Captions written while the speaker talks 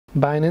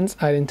Binance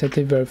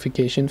identity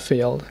verification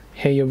failed.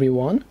 Hey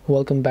everyone,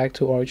 welcome back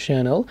to our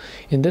channel.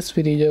 In this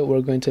video, we're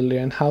going to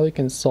learn how we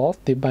can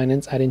solve the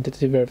Binance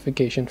identity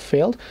verification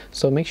failed.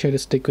 So make sure to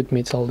stick with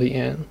me till the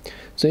end.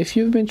 So if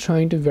you've been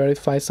trying to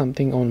verify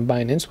something on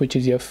Binance, which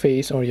is your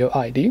face or your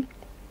ID,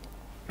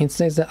 it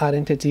says the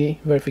identity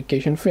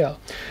verification failed.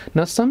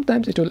 Now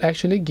sometimes it will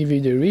actually give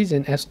you the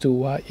reason as to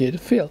why it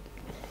failed.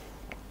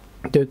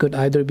 There could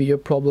either be a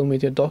problem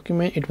with your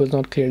document, it was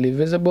not clearly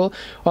visible,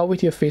 or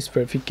with your face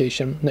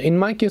verification. Now in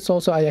my case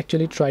also, I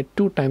actually tried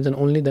 2 times and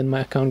only then my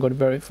account got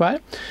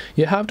verified.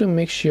 You have to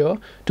make sure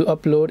to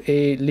upload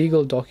a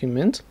legal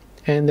document,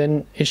 and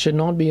then it should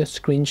not be a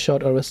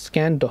screenshot or a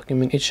scanned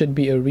document. It should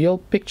be a real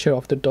picture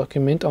of the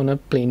document on a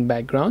plain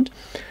background.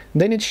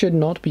 Then it should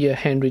not be a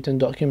handwritten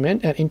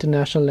document, and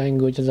international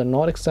languages are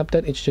not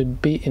accepted. It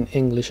should be in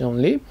English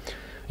only.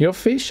 Your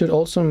face should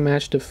also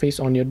match the face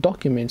on your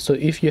document. So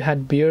if you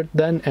had beard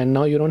then and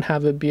now you don't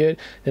have a beard,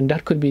 then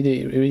that could be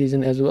the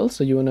reason as well.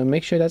 So you want to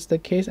make sure that's the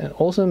case, and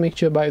also make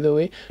sure, by the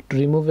way, to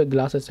remove the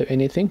glasses or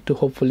anything to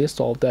hopefully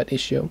solve that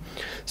issue.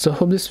 So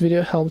hope this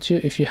video helped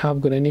you. If you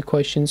have got any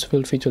questions,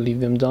 feel free to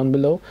leave them down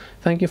below.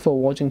 Thank you for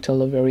watching till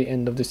the very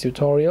end of this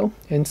tutorial,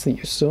 and see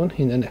you soon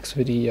in the next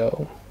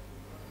video.